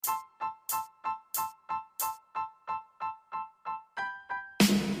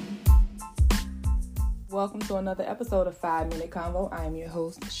Welcome to another episode of 5 Minute Convo. I am your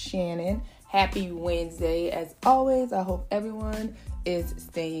host, Shannon. Happy Wednesday. As always, I hope everyone is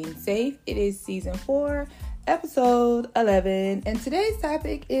staying safe. It is season 4, episode 11, and today's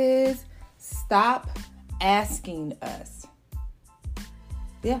topic is stop asking us.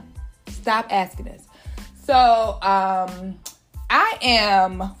 Yeah, stop asking us. So, I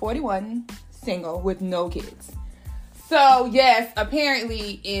am 41, single, with no kids. So, yes,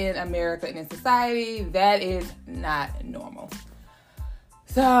 apparently in America and in society, that is not normal.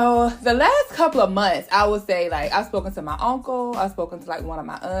 So, the last couple of months, I would say, I've spoken to my uncle, I've spoken to, one of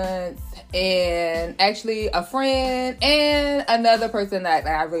my aunts, and actually a friend, and another person that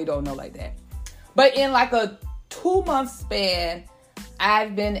I really don't know like that. But in, a 2-month span,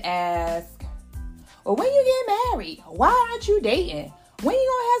 I've been asked, well, when you get married? Why aren't you dating? When you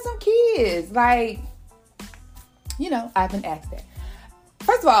gonna have some kids? I've been asked that.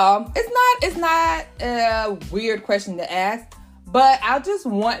 First of all, it's not a weird question to ask, but I just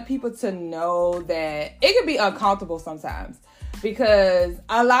want people to know that it can be uncomfortable sometimes because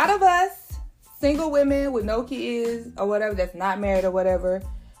a lot of us, single women with no kids or whatever, that's not married or whatever,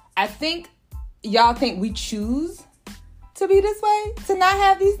 I think y'all think we choose to be this way, to not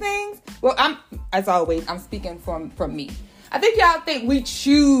have these things. Well, I'm speaking from me. I think y'all think we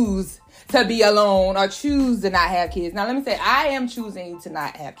choose to be alone or choose to not have kids. Now, let me say, I am choosing to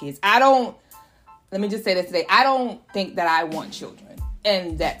not have kids. Let me just say this today. I don't think that I want children,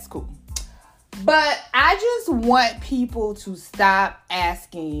 and that's cool. But I just want people to stop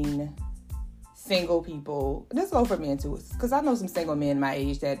asking single people. This goes for men too, because I know some single men my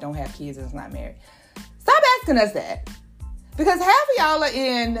age that don't have kids and is not married. Stop asking us that. Because half of y'all are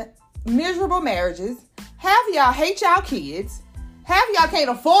in miserable marriages. Half of y'all hate y'all kids. Half of y'all can't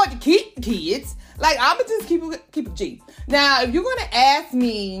afford to keep kids. I'm going to just keep it G. Now, if you're going to ask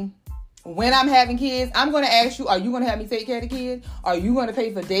me when I'm having kids, I'm going to ask you, are you going to have me take care of the kids? Are you going to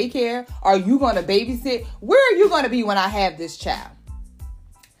pay for daycare? Are you going to babysit? Where are you going to be when I have this child?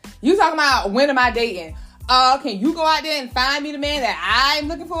 You talking about when am I dating? Can you go out there and find me the man that I'm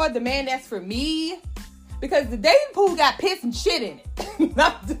looking for? The man that's for me? Because the dating pool got piss and shit in it.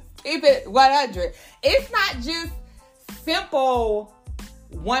 Just keep it 100. It's not just simple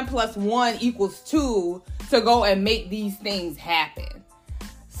 1 + 1 = 2 to go and make these things happen.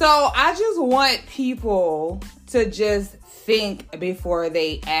 So I just want people to just think before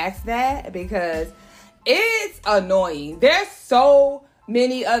they ask that, because it's annoying. There's so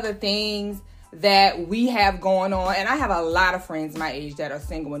many other things that we have going on, and I have a lot of friends my age that are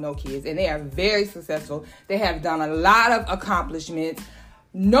single with no kids, and they are very successful. They have done a lot of accomplishments.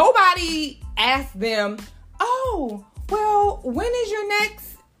 Nobody asked them, oh, well, when is your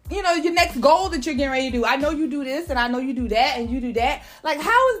next goal that you're getting ready to do? I know you do this, and I know you do that, and you do that.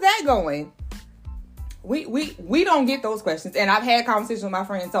 How is that going? We don't get those questions, and I've had conversations with my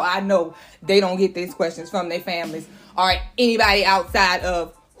friends, so I know they don't get these questions from their families or anybody outside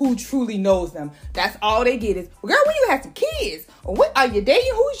of who truly knows them. That's all they get is, well, girl, when you have some kids, or what are you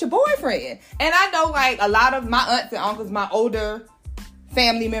dating? Who's your boyfriend? And I know a lot of my aunts and uncles, my older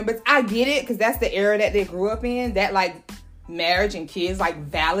family members, I get it, because that's the era that they grew up in, that marriage and kids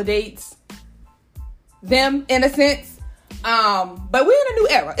validates them in a sense. But we're in a new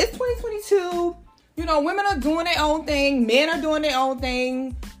era. It's 2022. Women are doing their own thing. Men are doing their own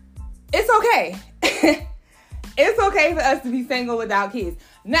thing. It's okay. It's okay for us to be single without kids.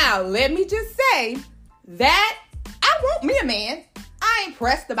 Now, let me just say that I want me a man. I ain't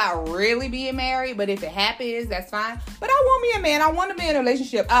pressed about really being married, but if it happens, that's fine. But I want me a man. I want to be in a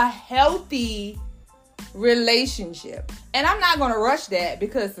relationship, a healthy relationship. And I'm not going to rush that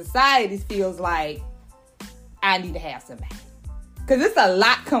because society feels like I need to have somebody. Because it's a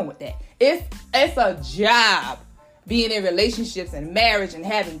lot come with that. It's a job being in relationships and marriage and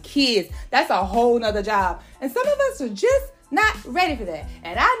having kids. That's a whole nother job. And some of us are just not ready for that.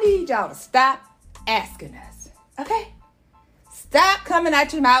 And I need y'all to stop asking us. Okay? Stop coming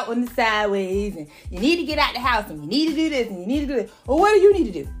out your mouth on the sideways, and you need to get out the house, and you need to do this, and you need to do this. Well, what do you need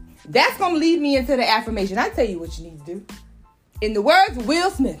to do? That's going to lead me into the affirmation. I tell you what you need to do. In the words of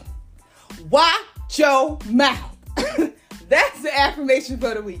Will Smith, watch your mouth. That's the affirmation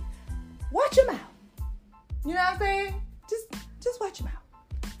for the week. Watch your mouth. You know what I'm saying? Just watch your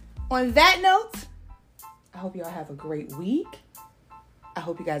mouth. On that note, I hope y'all have a great week. I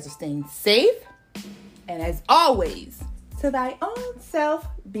hope you guys are staying safe. And as always, to thy own self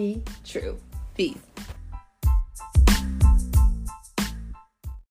be true. Peace.